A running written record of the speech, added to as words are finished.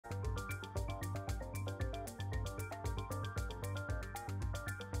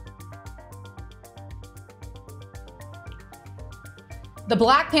The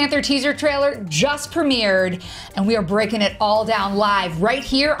Black Panther teaser trailer just premiered, and we are breaking it all down live right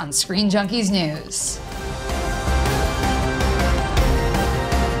here on Screen Junkies News.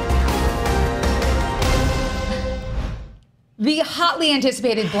 The hotly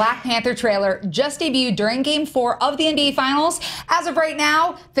anticipated Black Panther trailer just debuted during Game 4 of the NBA Finals. As of right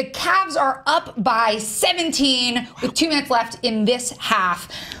now, the Cavs are up by 17 with 2 minutes left in this half.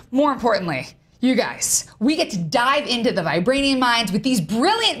 More importantly, you guys, we get to dive into the vibranium minds with these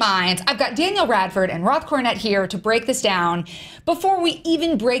brilliant minds. I've got Daniel Radford and Roth Cornett here to break this down. Before we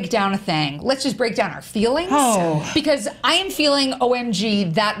even break down a thing, let's just break down our feelings. Because I am feeling,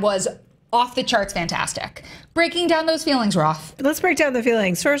 OMG, that was off the charts fantastic. Breaking down those feelings, Roth. Let's break down the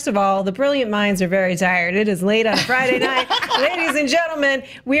feelings. First of all, the brilliant minds are very tired. It is late on a Friday night. Ladies and gentlemen,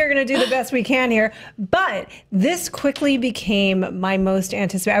 we are going to do the best we can here. But this quickly became my most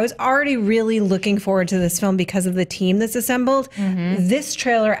anticipated. I was already really looking forward to this film because of the team that's assembled. This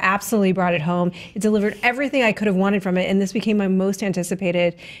trailer absolutely brought it home. It delivered everything I could have wanted from it, and this became my most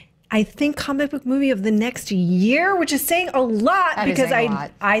anticipated, I think, comic book movie of the next year, which is saying a lot because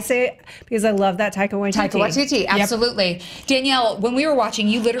I say it because I love that Taika Waititi. Taika Waititi, absolutely. Yep. Danielle, when we were watching,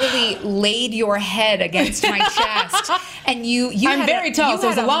 you literally laid your head against my chest, and I'm very tall, so it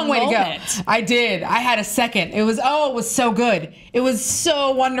was a long way to go. I did. I had a second. It was so good. It was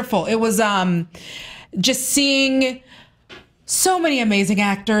so wonderful. It was just seeing so many amazing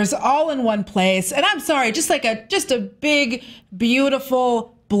actors all in one place, and I'm sorry, just a big,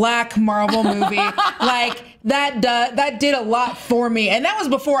 beautiful Black Marvel movie. Like that did a lot for me, and that was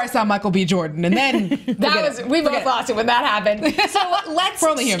before I saw Michael B. Jordan, and then we both lost it when that happened. So let's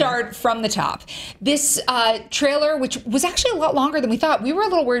start from the top. This trailer, which was actually a lot longer than we thought. We were a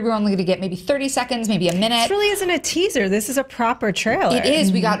little worried we were only going to get maybe 30 seconds, maybe a minute. This really isn't a teaser. This is a proper trailer. It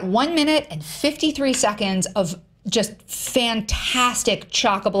is. We got 1 minute and 53 seconds of just fantastic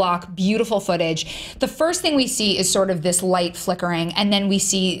chock-a-block, beautiful footage. The first thing we see is sort of this light flickering, and then we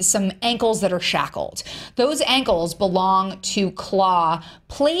see some ankles that are shackled. Those ankles belong to Claw,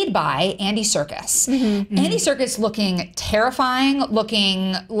 played by Andy Serkis. Andy Serkis looking terrifying,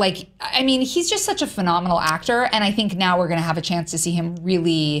 looking like, I mean, he's just such a phenomenal actor, and I think now we're going to have a chance to see him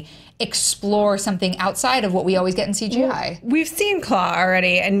really explore something outside of what we always get in CGI. Well, we've seen Claw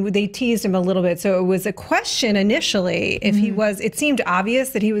already, and they teased him a little bit, so it was a question initially if he was, it seemed obvious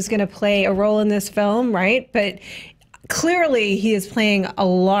that he was going to play a role in this film, right? But clearly he is playing a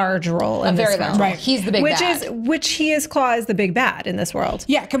large role in this film. Right. He's the big bad. Which he is, Claw is the big bad in this world.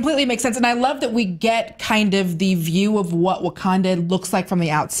 Yeah, completely makes sense. And I love that we get kind of the view of what Wakanda looks like from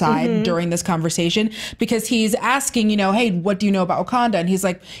the outside during this conversation, because he's asking, hey, what do you know about Wakanda? And he's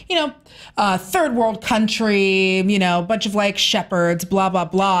like, third world country, a bunch of like shepherds, blah, blah,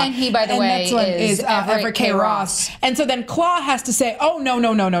 blah. And he, by the way, is Everett K. Ross. And so then Claw has to say, oh,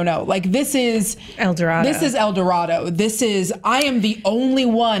 no. Like, this is El Dorado. This is El Dorado. I am the only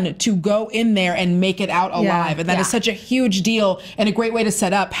one to go in there and make it out alive. And that is such a huge deal and a great way to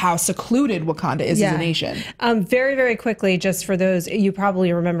set up how secluded Wakanda is as a nation. Very, very quickly, just for those, you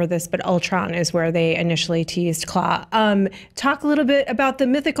probably remember this, but Ultron is where they initially teased Claw. Talk a little bit about the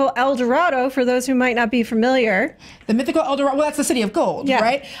mythical El Dorado for those who might not be familiar. The mythical El Dorado, well, that's the city of gold,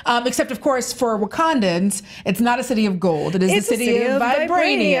 right? Except, of course, for Wakandans, it's not a city of gold. It is the city of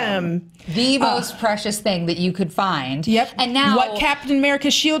vibranium. The most precious thing that you could find. Yep. And now, what Captain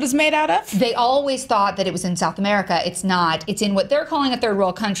America's shield is made out of? They always thought that it was in South America. It's not. It's in what they're calling a third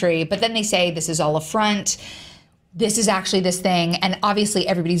world country, but then they say this is all a front. This is actually this thing, and obviously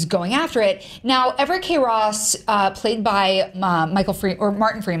everybody's going after it. Now, Everett K. Ross, played by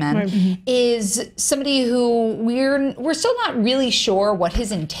Martin Freeman, is somebody who we're still not really sure what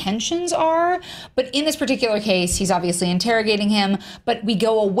his intentions are, but in this particular case, he's obviously interrogating him, but we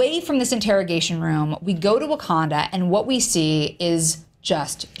go away from this interrogation room, we go to Wakanda, and what we see is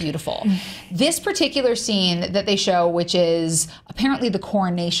just beautiful. This particular scene that they show, which is apparently the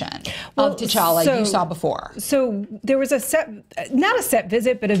coronation of T'Challa, you saw before. So there was not a set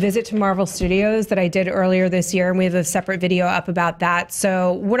visit, but a visit to Marvel Studios that I did earlier this year, and we have a separate video up about that.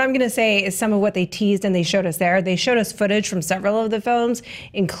 So what I'm going to say is some of what they teased and they showed us there. They showed us footage from several of the films,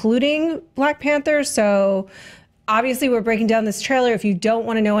 including Black Panther. So obviously, we're breaking down this trailer. If you don't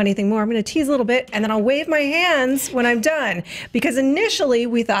want to know anything more, I'm going to tease a little bit, and then I'll wave my hands when I'm done. Because initially,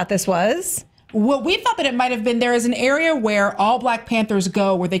 we thought this was Well, we thought that it might have been there is an area where all Black Panthers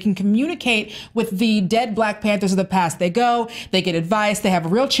go where they can communicate with the dead Black Panthers of the past. They go, they get advice, they have a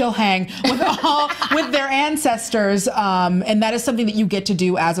real chill hang with their ancestors. And that is something that you get to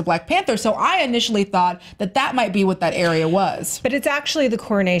do as a Black Panther. So I initially thought that that might be what that area was. But it's actually the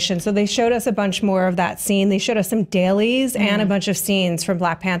coronation. So they showed us a bunch more of that scene. They showed us some dailies and a bunch of scenes from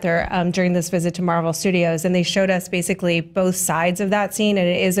Black Panther during this visit to Marvel Studios. And they showed us basically both sides of that scene. And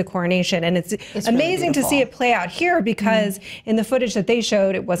it is a coronation. And it's amazing really to see it play out here because in the footage that they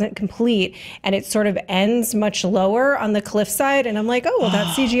showed, it wasn't complete and it sort of ends much lower on the cliffside. And I'm like, oh, well,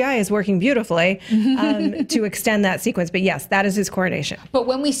 that CGI is working beautifully to extend that sequence. But yes, that is his coronation. But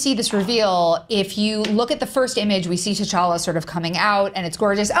when we see this reveal, if you look at the first image, we see T'Challa sort of coming out and it's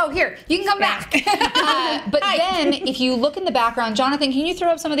gorgeous. Oh, here, you can come back. But then if you look in the background, Jonathan, can you throw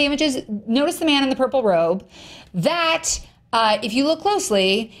up some of the images? Notice the man in the purple robe. That, if you look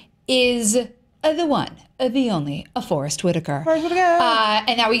closely, is the one, the only, Forrest Whitaker.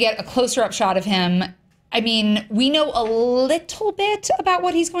 And now we get a closer up shot of him. I mean, we know a little bit about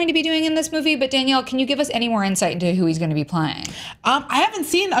what he's going to be doing in this movie, but Danielle, can you give us any more insight into who he's going to be playing? I haven't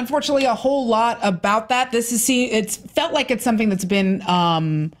seen, unfortunately, a whole lot about that. It's felt like it's something that's been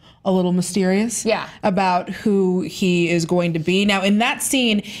a little mysterious about who he is going to be. Now, in that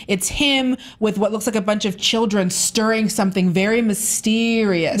scene, it's him with what looks like a bunch of children stirring something very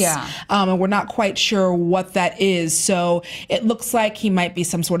mysterious. And we're not quite sure what that is. So it looks like he might be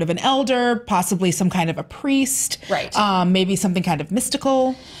some sort of an elder, possibly some kind of a priest. Right. Maybe something kind of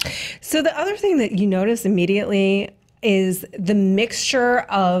mystical. So the other thing that you notice immediately is the mixture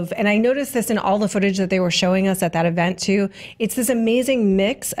of, and I noticed this in all the footage that they were showing us at that event too, it's this amazing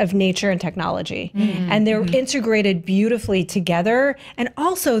mix of nature and technology. And they're integrated beautifully together. And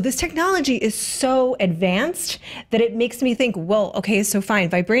also this technology is so advanced that it makes me think, well, okay, so fine,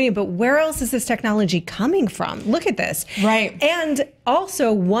 vibranium, but where else is this technology coming from? Look at this. Right. And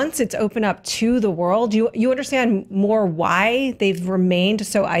also, once it's opened up to the world, you understand more why they've remained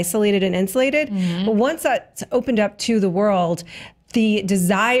so isolated and insulated. But once that's opened up to the world, the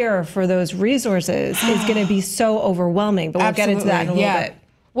desire for those resources is going to be so overwhelming. But we'll get into that in a little bit.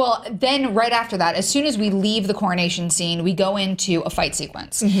 Well, then right after that, as soon as we leave the coronation scene, we go into a fight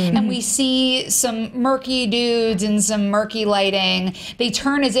sequence. And we see some murky dudes and some murky lighting. They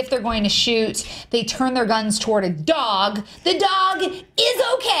turn as if they're going to shoot. They turn their guns toward a dog. The dog is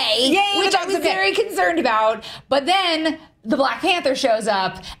okay, which I was very concerned about. But then the Black Panther shows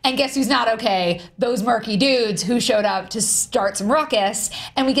up, and guess who's not okay? Those murky dudes who showed up to start some ruckus.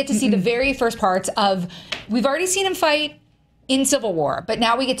 And we get to see the very first parts of, we've already seen him fight in Civil War, but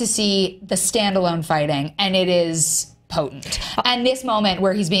now we get to see the standalone fighting, and it is potent. And this moment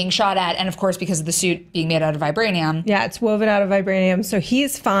where he's being shot at, and of course because of the suit being made out of vibranium. Yeah, it's woven out of vibranium, so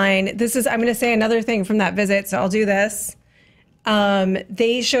he's fine. This is, I'm going to say another thing from that visit, so I'll do this.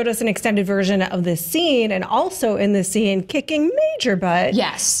 They showed us an extended version of this scene, and also in this scene, kicking major butt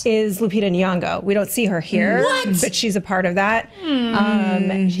is Lupita Nyong'o. We don't see her here, but she's a part of that.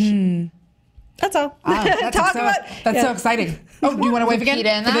 That's all. That's so exciting. Oh, do you want to wave again?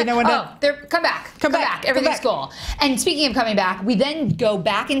 Do they know when come back. Come back. Everything's cool. And speaking of coming back, we then go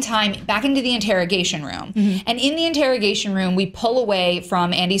back in time, back into the interrogation room. And in the interrogation room, we pull away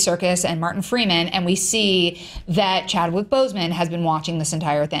from Andy Serkis and Martin Freeman, and we see that Chadwick Boseman has been watching this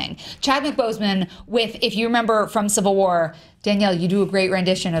entire thing. Chadwick Boseman with, if you remember from Civil War, Danielle, you do a great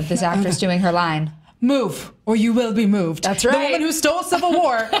rendition of this actress doing her line. Move, or you will be moved. That's right. The woman who stole Civil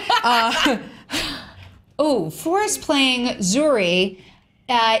War. Oh, Forrest playing Zuri,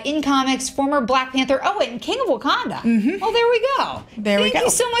 in comics, former Black Panther. Oh, and King of Wakanda. Oh, there we go. Thank you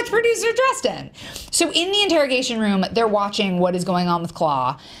so much, producer Justin. So in the interrogation room, they're watching what is going on with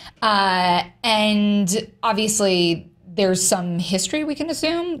Claw. And obviously, there's some history we can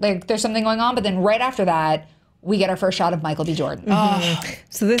assume. Like, there's something going on. But then right after that, we get our first shot of Michael B. Jordan.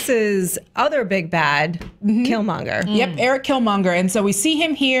 So this is other big bad, Killmonger. Yep, Eric Killmonger. And so we see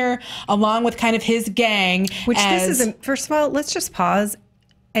him here along with kind of his gang. Which this is, first of all, let's just pause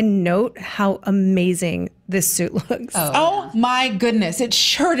and note how amazing this suit looks. Oh my goodness, it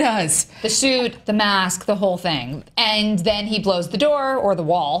sure does. The suit, the mask, the whole thing. And then he blows the door, or the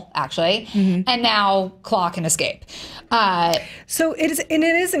wall, actually, and now Claw can escape. So it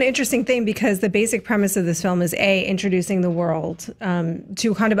is an interesting thing because the basic premise of this film is introducing the world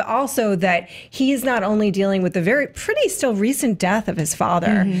to Wakanda, but also that he's not only dealing with the pretty still recent death of his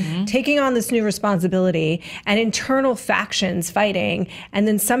father, taking on this new responsibility and internal factions fighting, and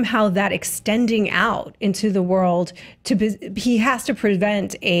then somehow that extending out into into the world he has to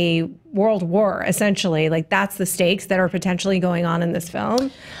prevent a world war, essentially. Like, that's the stakes that are potentially going on in this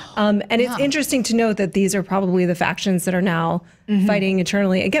film. And it's interesting to note that these are probably the factions that are now fighting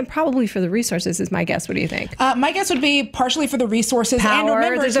eternally. Again, probably for the resources is my guess. What do you think? My guess would be partially for the resources. Power. And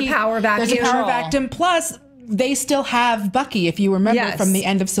remember, There's a power vacuum. There's a power vacuum. Plus, they still have Bucky, if you remember from the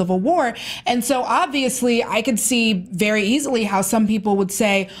end of Civil War. And so obviously I could see very easily how some people would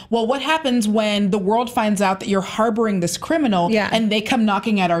say, well, what happens when the world finds out that you're harboring this criminal and they come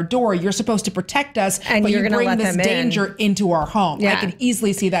knocking at our door? You're supposed to protect us, and but you're you going to bring let this them danger into our home. I could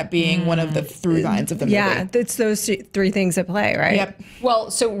easily see that being one of the through lines of the movie. Yeah, it's those three things at play, right? Yep.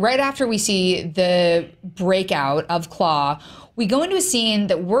 Well, so right after we see the breakout of Claw, we go into a scene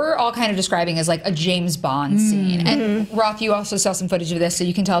that we're all kind of describing as like a James Bond scene. And Roth, you also saw some footage of this, so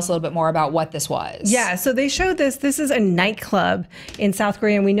you can tell us a little bit more about what this was. Yeah, so they showed this. This is a nightclub in South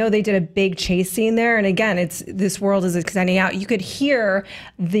Korea, and we know they did a big chase scene there. And again, this world is extending out. You could hear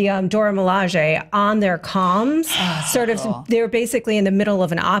the Dora Milaje on their comms. Cool. They were basically in the middle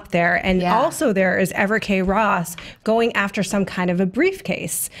of an op there. And also there is Ever K. Ross going after some kind of a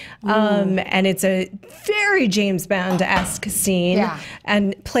briefcase. And it's a very James Bond-esque scene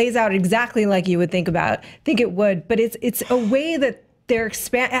and plays out exactly like you would think it would, but it's a way that they're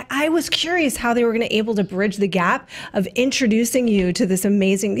I was curious how they were going to able to bridge the gap of introducing you to this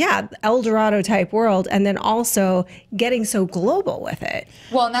amazing, El Dorado type world, and then also getting so global with it.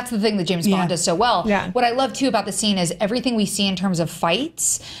 Well, and that's the thing that James Bond does so well. Yeah. What I love too about the scene is everything we see in terms of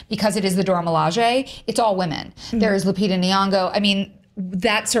fights, because it is the Dora Milaje, it's all women. There's Lupita Nyong'o. I mean,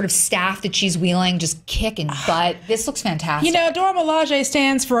 that sort of staff that she's wielding, just kicking butt. This looks fantastic. You know, Dora Milaje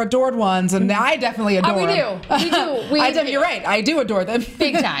stands for adored ones, and I definitely adore them. We do. You're right. I do adore them.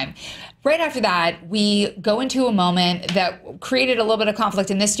 Big time. Right after that, we go into a moment that created a little bit of conflict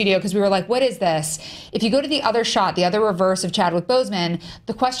in this studio because we were like, what is this? If you go to the other shot, the other reverse of Chadwick Boseman,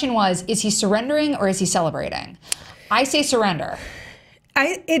 the question was, is he surrendering or is he celebrating? I say surrender.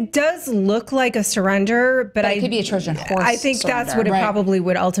 It does look like a surrender, but it could be a Trojan horse. I think surrender. that's what it probably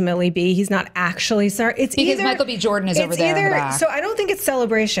would ultimately be. He's not actually sorry. It's because either, Michael B. Jordan is over there in the back. So I don't think it's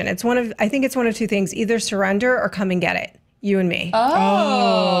celebration. I think it's one of two things: either surrender or come and get it. You and me.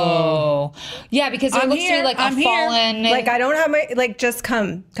 Oh. Yeah, because it looks to me like a fallen. Like, I don't have my, just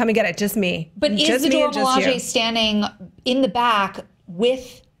come and get it. Just me. But is the Dora Milaje standing in the back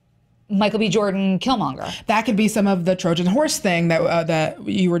with Michael B. Jordan Killmonger? That could be some of the Trojan horse thing that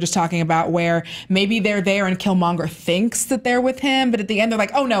you were just talking about, where maybe they're there and Killmonger thinks that they're with him, but at the end they're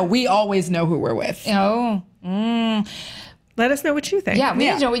like, oh no, we always know who we're with. Oh. Let us know what you think. Yeah, we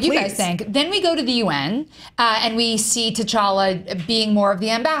need to know what you guys think. Then we go to the UN, and we see T'Challa being more of the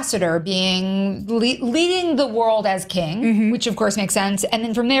ambassador, being leading the world as king, which of course makes sense. And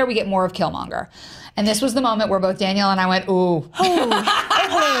then from there we get more of Killmonger. And this was the moment where both Danielle and I went, ooh.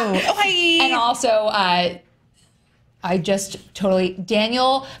 And also, I just totally,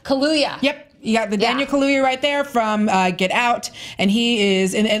 Daniel Kaluuya. Yep. You got the Daniel Kaluuya right there from Get Out, and he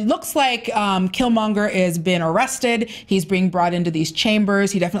is, and it looks like Killmonger has been arrested. He's being brought into these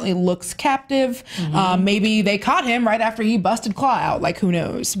chambers. He definitely looks captive. Maybe they caught him right after he busted Claw out, like who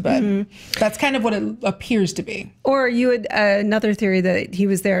knows, but that's kind of what it appears to be. Or you had another theory that he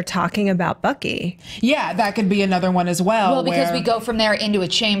was there talking about Bucky. Yeah, that could be another one as well. Well, because we go from there into a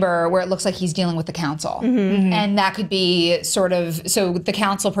chamber where it looks like he's dealing with the council. And that could be sort of, so the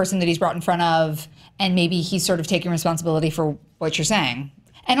council person that he's brought in front of, and maybe he's sort of taking responsibility for what you're saying.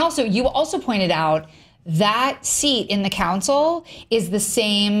 And also, you also pointed out that seat in the council is the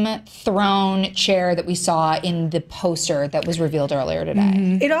same throne chair that we saw in the poster that was revealed earlier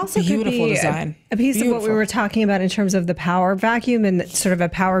today. It also could be a piece of what we were talking about in terms of the power vacuum and sort of a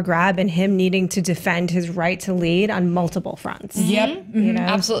power grab and him needing to defend his right to lead on multiple fronts. Yep. You know?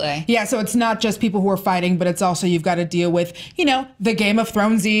 Absolutely. Yeah, so it's not just people who are fighting, but it's also you've got to deal with, you know, the Game of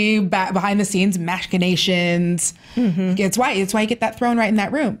Thronesy behind the scenes machinations. It's why you get that throne right in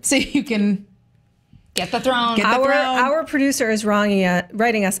that room. So you can get the throne. Our producer is writing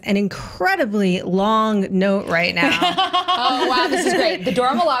us an incredibly long note right now. Oh, wow, this is great. The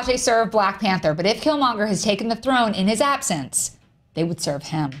Dora Milaje served Black Panther, but if Killmonger has taken the throne in his absence, they would serve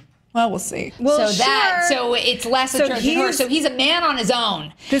him. Well, we'll see. Well, so it's less a Trojan horse. So he's a man on his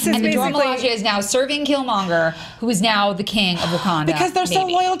own. And the Dora Milaje is now serving Killmonger, who is now the king of Wakanda. Because they're so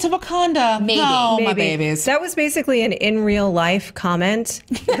loyal to Wakanda. Maybe. Oh, my babies. That was basically an in real life comment,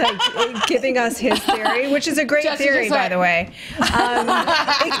 like giving us his theory, which is a great theory, by the way.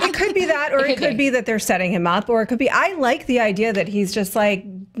 It could be that, or it could be that they're setting him up, or it could be, I like the idea that he's just like,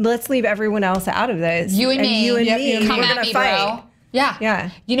 let's leave everyone else out of this. You and me. You and me. Come We're at going me, to fight. bro. Yeah.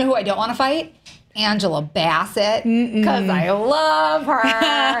 Yeah. You know who I don't want to fight? Angela Bassett, because I love her.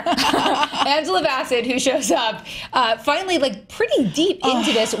 Angela Bassett, who shows up finally like pretty deep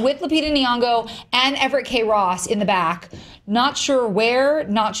into this with Lupita Nyong'o and Everett K. Ross in the back. Not sure where,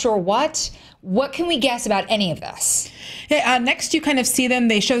 not sure what. What can we guess about any of this? Yeah, next you kind of see them.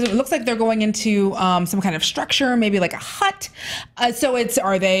 They show them. It looks like they're going into some kind of structure, maybe like a hut. So it's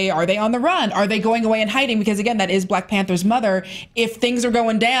are they on the run? Are they going away and hiding? Because again, that is Black Panther's mother. If things are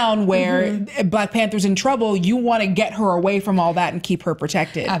going down where Black Panther's in trouble, you want to get her away from all that and keep her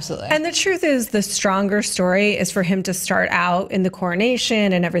protected. Absolutely. And the truth is, the stronger story is for him to start out in the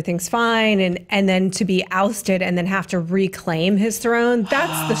coronation and everything's fine, and then to be ousted and then have to reclaim his throne.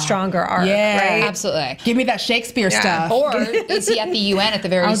 That's the stronger arc, right? Absolutely. Give me that Shakespeare stuff. Or is he at the UN at the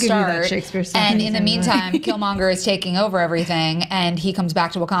very I'll give you start? that Shakespeare stuff And in the anytime. meantime, Killmonger is taking over everything, and he comes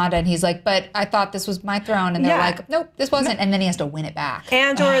back to Wakanda, and he's like, "But I thought this was my throne," and they're like, "Nope, this wasn't." And then he has to win it back.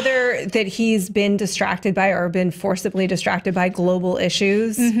 And or that he's been distracted by or been forcibly distracted by global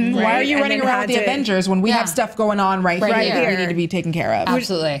issues. Right? Why are you And running then around with the Avengers when we have stuff going on right here that we need to be taken care of?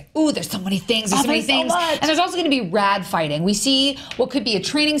 Absolutely. Ooh, there's so many things. There's so many things. And there's also going to be rad fighting. We see what could be a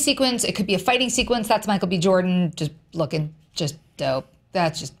training sequence. It could be a fighting sequence. That's Michael B. Jordan just looking just dope.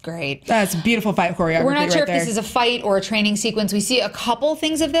 That's just great. That's beautiful fight choreography. We're not sure right if this is a fight or a training sequence. We see a couple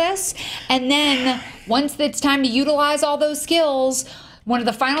things of this. And then once it's time to utilize all those skills, one of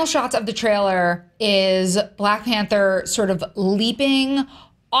the final shots of the trailer is Black Panther sort of leaping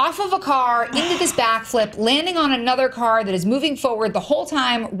off of a car into this backflip, landing on another car that is moving forward the whole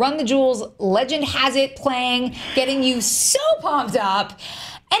time. Run the Jewels, Legend Has It playing, getting you so pumped up.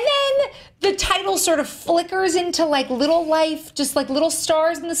 And then the title sort of flickers into like little life, just like little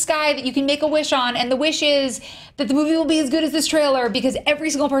stars in the sky that you can make a wish on. And the wish is that the movie will be as good as this trailer, because every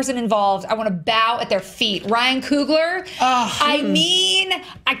single person involved, I want to bow at their feet. Ryan Coogler, I mean,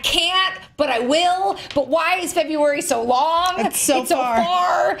 I can't, but I will. But why is February so long? It's so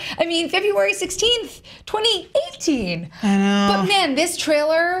far. I mean, February 16th, 2018. I know. But man, this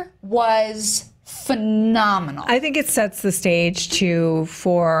trailer was phenomenal. I think it sets the stage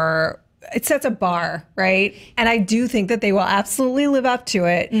it sets a bar, right? And I do think that they will absolutely live up to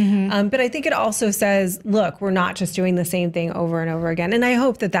it. But I think it also says, look, we're not just doing the same thing over and over again. And I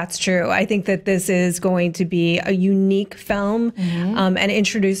hope that that's true. I think that this is going to be a unique film and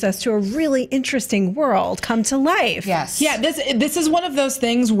introduce us to a really interesting world come to life. Yes. Yeah, this is one of those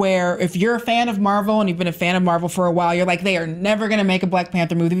things where if you're a fan of Marvel and you've been a fan of Marvel for a while, you're like, they are never going to make a Black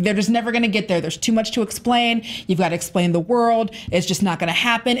Panther movie. They're just never going to get there. There's too much to explain. You've got to explain the world. It's just not going to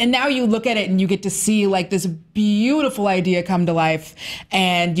happen. And now you look at it and you get to see like this beautiful idea come to life,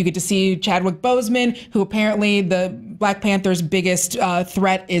 and you get to see Chadwick Boseman, who apparently the Black Panther's biggest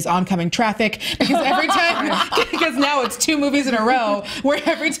threat is oncoming traffic, because every time because now it's 2 movies in a row where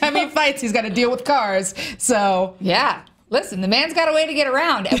every time he fights he's got to deal with cars. So yeah. Listen, the man's got a way to get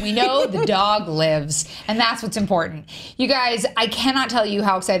around, and we know the dog lives, and that's what's important. You guys, I cannot tell you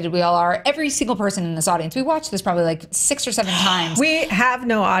how excited we all are. Every single person in this audience, we watched this probably like 6 or 7 times. We have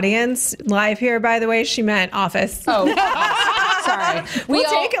no audience live here, by the way. She meant office. Oh, sorry. We'll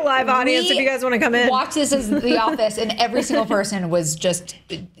take a live audience if you guys want to come in. Watch this as The Office, and every single person was just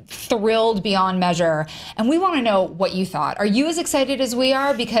thrilled beyond measure. And we want to know what you thought. Are you as excited as we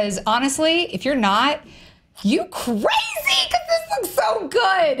are? Because honestly, if you're not, you crazy, because this looks so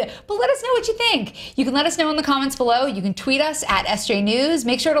good. But let us know what you think. You can let us know in the comments below. You can tweet us at SJ News.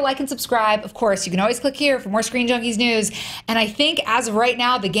 Make sure to like and subscribe. Of course, you can always click here for more Screen Junkies news. And I think as of right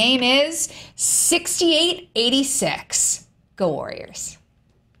now, the game is 68-86. Go Warriors.